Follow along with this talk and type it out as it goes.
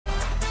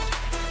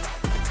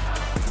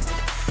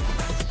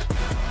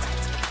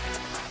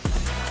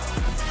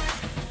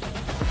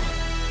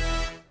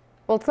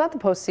Well, it's not the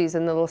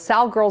postseason the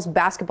LaSalle girls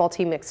basketball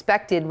team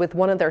expected, with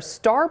one of their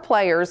star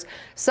players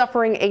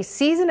suffering a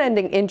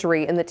season-ending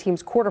injury in the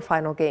team's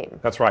quarterfinal game.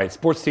 That's right.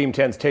 Sports Team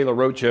 10's Taylor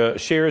Rocha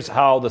shares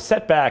how the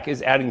setback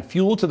is adding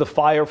fuel to the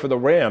fire for the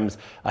Rams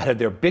ahead of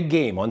their big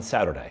game on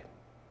Saturday.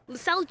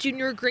 LaSalle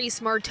junior Grace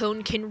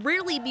Martone can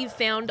rarely be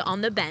found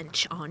on the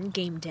bench on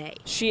game day.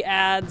 She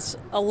adds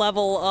a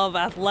level of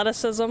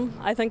athleticism,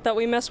 I think, that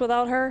we miss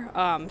without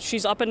her.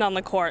 She's up and down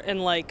the court in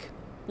like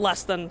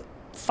less than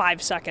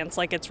 5 seconds,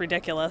 like it's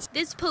ridiculous.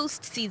 This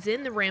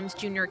postseason, the Rams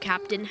junior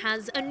captain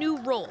has a new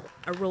role,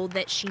 a role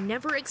that she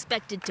never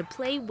expected to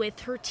play with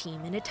her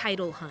team in a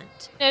title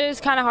hunt. It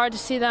is kind of hard to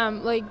see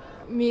them, like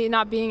me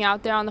not being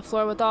out there on the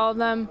floor with all of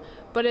them,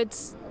 but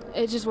it's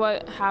just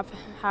what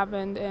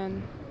happened,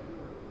 and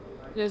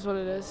it is what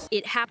it is.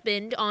 It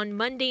happened on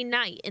Monday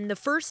night in the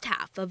first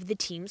half of the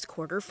team's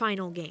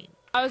quarterfinal game.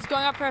 I was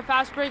going up for a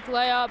fast break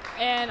layup,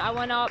 and I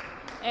went up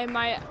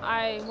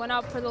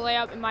for the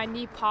layup and my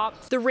knee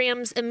popped. The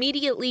Rams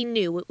immediately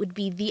knew it would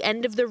be the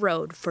end of the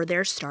road for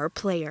their star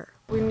player.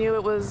 We knew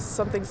it was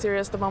something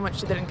serious the moment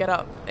she didn't get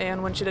up,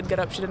 and when she did get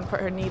up, she didn't put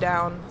her knee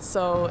down.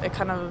 So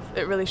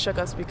it really shook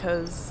us,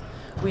 because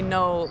we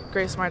know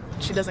Grace Smart,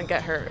 she doesn't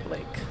get hurt,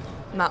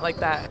 not like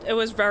that. It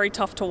was very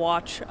tough to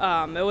watch. It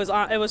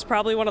was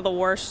probably one of the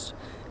worst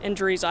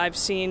injuries I've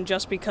seen,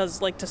 just because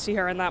to see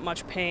her in that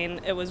much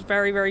pain, it was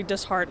very, very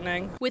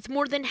disheartening. With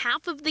more than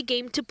half of the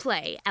game to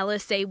play,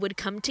 LSA would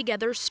come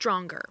together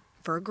stronger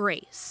for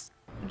Grace.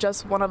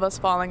 Just one of us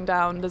falling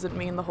down doesn't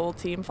mean the whole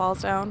team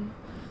falls down.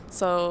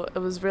 So it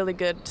was really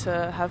good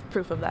to have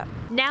proof of that.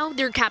 Now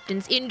their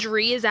captain's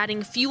injury is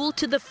adding fuel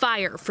to the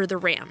fire for the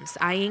Rams,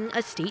 eyeing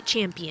a state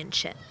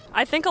championship.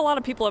 I think a lot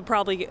of people have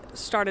probably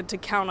started to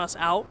count us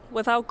out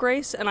without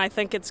Grace, and I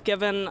think it's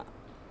given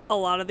a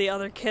lot of the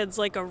other kids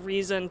a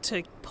reason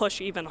to push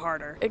even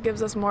harder. It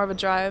gives us more of a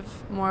drive,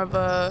 more of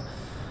a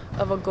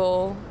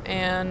goal,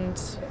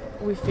 and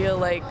we feel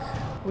like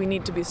we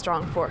need to be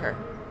strong for her.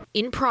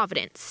 In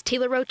Providence,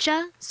 Taylor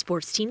Rocha,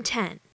 Sports Team 10.